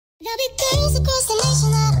There'll be girls across the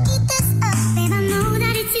nation that'll eat this up. Babe, I know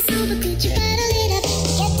that it's you, so but could you bottle it up?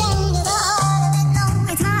 Get down to the heart of it,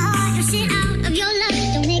 no, it's my heart. Your shit out of your life,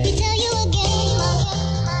 don't make me tell you again.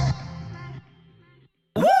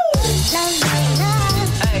 Woo! Love, love,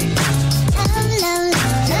 love. Hey. Love, love, love,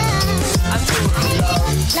 love. I'm doing love.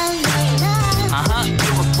 Love,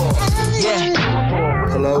 love, love.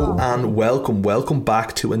 Yeah. Hello and welcome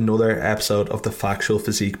back to another episode of the Factual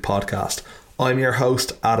Physique podcast. I'm your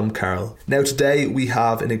host, Adam Carroll. Now today we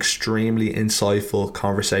have an extremely insightful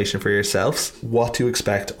conversation for yourselves, what to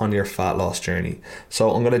expect on your fat loss journey.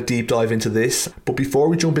 So I'm going to deep dive into this, but before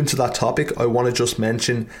we jump into that topic, I want to just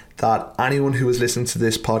mention that anyone who is listening to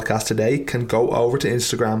this podcast today can go over to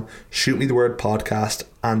Instagram, shoot me the word podcast,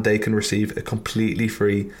 and they can receive a completely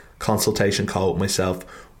free consultation call with myself,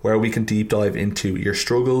 where we can deep dive into your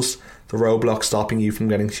struggles, the roadblocks stopping you from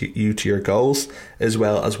getting you to your goals, as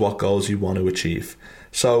well as what goals you want to achieve.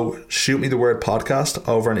 So shoot me the word podcast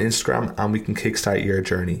over on Instagram and we can kickstart your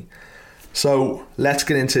journey. So let's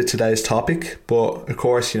get into today's topic. But of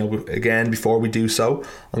course, again, before we do so,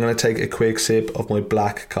 I'm going to take a quick sip of my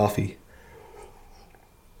black coffee.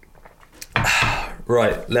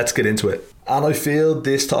 Right, let's get into it. And I feel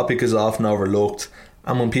this topic is often overlooked.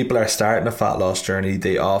 And when people are starting a fat loss journey,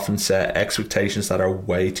 they often set expectations that are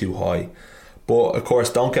way too high. But of course,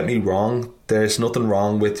 don't get me wrong, there's nothing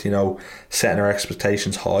wrong with, setting our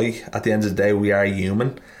expectations high. At the end of the day, we are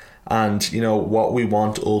human. And, what we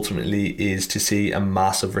want ultimately is to see a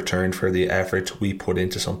massive return for the effort we put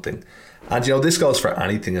into something. And, this goes for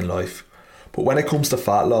anything in life. But when it comes to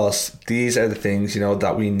fat loss, these are the things,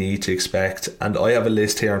 that we need to expect. And I have a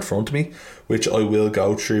list here in front of me, which I will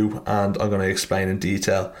go through and I'm going to explain in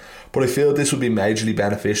detail. But I feel this would be majorly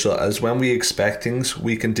beneficial, as when we expect things,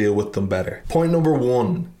 we can deal with them better. Point number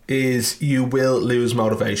 1 is you will lose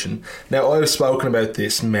motivation. Now, I've spoken about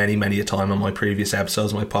this many a time on my previous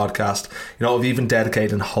episodes of my podcast. I've even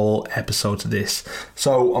dedicated a whole episode to this.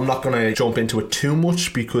 So I'm not going to jump into it too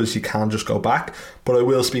much because you can just go back, but I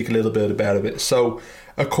will speak a little bit about it. So,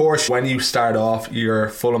 of course, when you start off, you're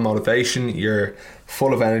full of motivation, you're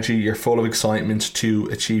full of energy, you're full of excitement to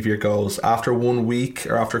achieve your goals. After 1 week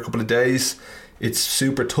or after a couple of days, it's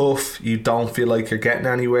super tough, you don't feel like you're getting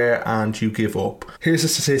anywhere and you give up. Here's a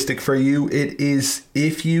statistic for you. It is,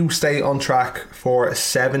 if you stay on track for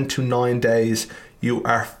 7 to 9 days, you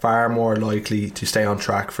are far more likely to stay on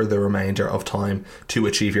track for the remainder of time to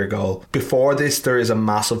achieve your goal. Before this, there is a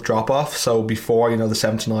massive drop off. So before, the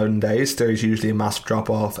 7 to 9 days, there is usually a massive drop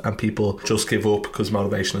off and people just give up because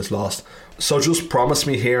motivation is lost. So just promise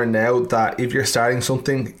me here and now that if you're starting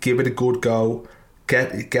something, give it a good go.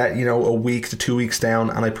 Get a week to 2 weeks down,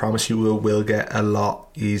 and I promise you will get a lot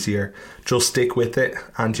easier. Just stick with it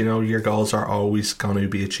and your goals are always going to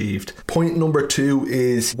be achieved. Point number 2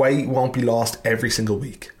 is weight won't be lost every single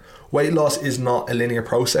week. Weight loss is not a linear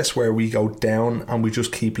process where we go down and we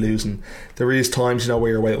just keep losing. There is times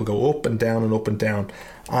where your weight will go up and down and up and down,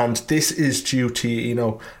 and this is due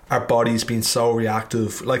to our bodies being so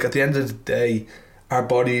reactive. Like, at the end of the day, our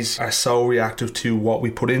bodies are so reactive to what we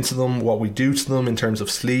put into them, what we do to them in terms of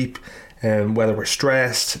sleep, and whether we're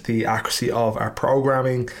stressed, the accuracy of our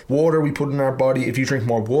programming, water we put in our body. If you drink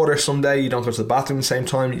more water someday, you don't go to the bathroom at the same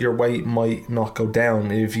time, your weight might not go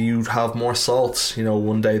down. If you have more salts,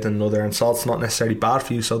 one day than another, and salt's not necessarily bad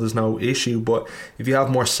for you, so there's no issue, but if you have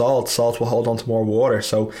more salt will hold on to more water.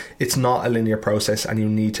 So it's not a linear process, and you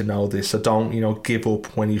need to know this. So don't, give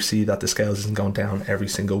up when you see that the scales isn't going down every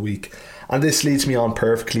single week. And this leads me on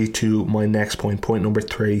perfectly to my next point number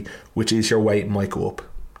 3, which is your weight might go up.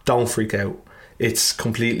 Don't freak out. It's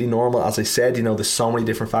completely normal. As I said, there's so many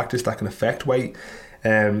different factors that can affect weight.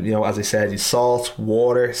 As I said, salt,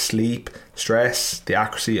 water, sleep, stress, the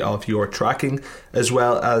accuracy of your tracking, as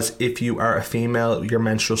well as if you are a female, your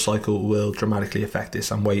menstrual cycle will dramatically affect this,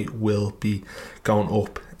 and weight will be going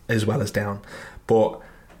up as well as down. But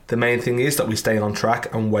the main thing is that we stay on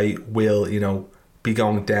track, and weight will, be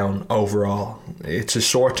going down overall. It's a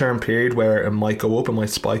short-term period where it might go up, it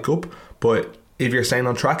might spike up, but if you're staying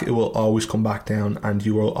on track, it will always come back down and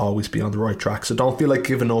you will always be on the right track. So don't feel like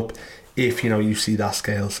giving up if you see that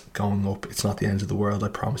scales going up. It's not the end of the world, I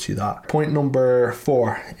promise you that. Point number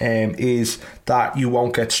 4 is that you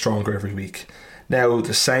won't get stronger every week. Now,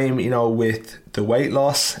 the same with the weight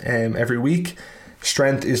loss every week.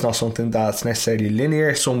 Strength is not something that's necessarily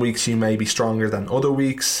linear. Some weeks you may be stronger than other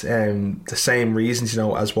weeks. The same reasons,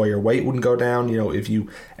 as why your weight wouldn't go down. If you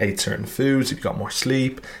ate certain foods, if you got more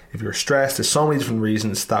sleep, if you're stressed, there's so many different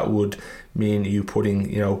reasons that would mean you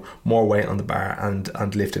putting, more weight on the bar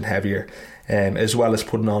and lifting heavier. As well as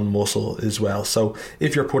putting on muscle as well. So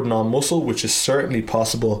if you're putting on muscle, which is certainly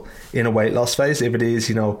possible in a weight loss phase, if it is,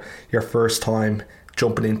 your first time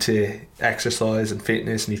jumping into exercise and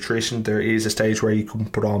fitness, nutrition, there is a stage where you can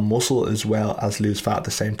put on muscle as well as lose fat at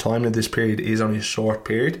the same time. Now this period is only a short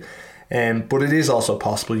period, but it is also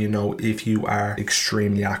possible, if you are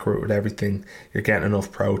extremely accurate with everything, you're getting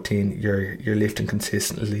enough protein, you're lifting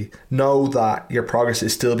consistently, know that your progress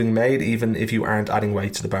is still being made even if you aren't adding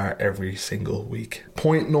weight to the bar every single week.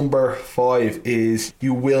 Point number 5 is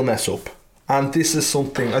you will mess up. And this is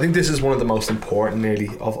something, I think this is one of the most important nearly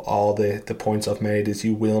of all the points I've made, is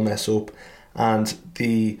you will mess up. And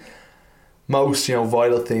the most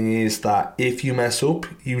vital thing is that if you mess up,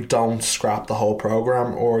 you don't scrap the whole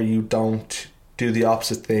program, or you don't do the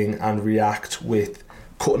opposite thing and react with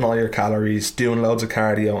cutting all your calories, doing loads of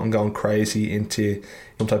cardio and going crazy into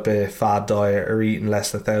some type of fad diet, or eating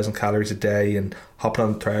less than 1,000 calories a day and hopping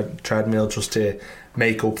on the treadmill just to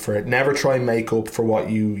make up for it. Never try and make up for what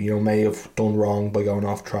you may have done wrong by going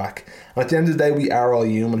off track. And at the end of the day, we are all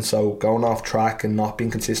human, so going off track and not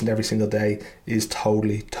being consistent every single day is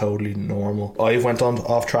totally normal. I've went on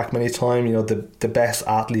off track many times. The best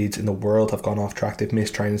athletes in the world have gone off track. They've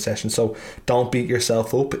missed training sessions, so don't beat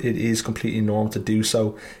yourself up. It is completely normal to do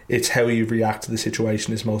so. It's how you react to the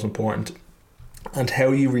situation is most important. And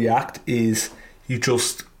how you react is you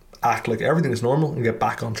just act like everything is normal and get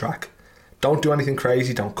back on track. Don't do anything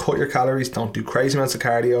crazy. Don't cut your calories. Don't do crazy amounts of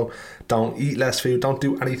cardio. Don't eat less food. Don't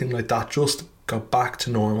do anything like that. Just go back to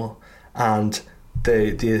normal. And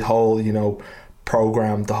the whole,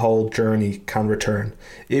 program, the whole journey can return.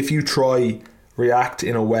 If you react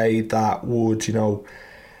in a way that would,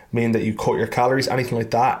 mean that you cut your calories, anything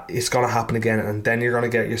like that, it's going to happen again. And then you're going to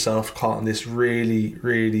get yourself caught in this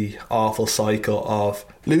really awful cycle of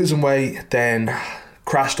losing weight, then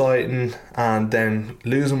crash dieting, and then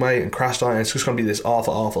losing weight and crash dieting. It's just going to be this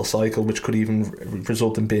awful cycle, which could even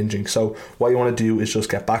result in binging. So what you want to do is just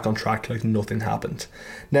get back on track like nothing happened.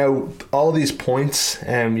 Now, all these points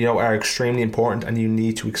are extremely important, and you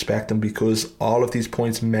need to expect them, because all of these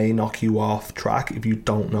points may knock you off track if you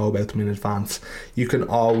don't know about them in advance. You can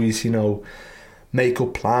always make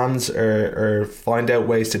up plans or find out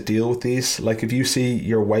ways to deal with these. Like if you see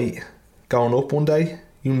your weight going up one day,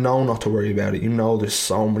 not to worry about it. There's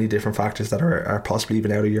so many different factors that are possibly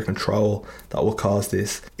even out of your control that will cause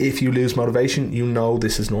this. If you lose motivation,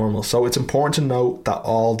 this is normal. So it's important to note that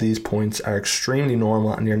all these points are extremely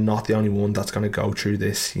normal, and you're not the only one that's going to go through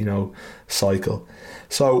this, cycle.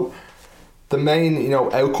 So the main,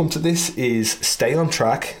 outcome to this is stay on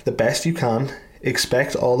track the best you can.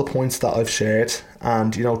 Expect all the points that I've shared,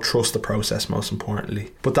 and trust the process most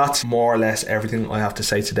importantly. But that's more or less everything I have to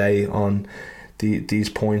say today on these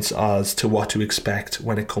points as to what to expect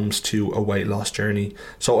when it comes to a weight loss journey.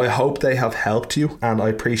 So I hope they have helped you, and I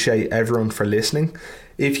appreciate everyone for listening.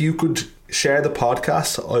 If you could share the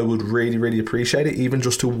podcast, I would really appreciate it, even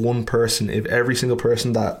just to one person. If every single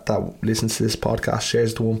person that listens to this podcast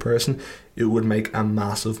shares to one person, it would make a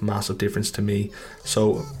massive difference to me.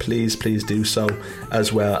 So please do so,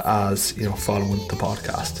 as well as following the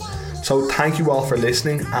podcast. So thank you all for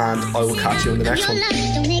listening, and I will catch you in the next one.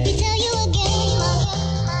 Don't make me tell you again.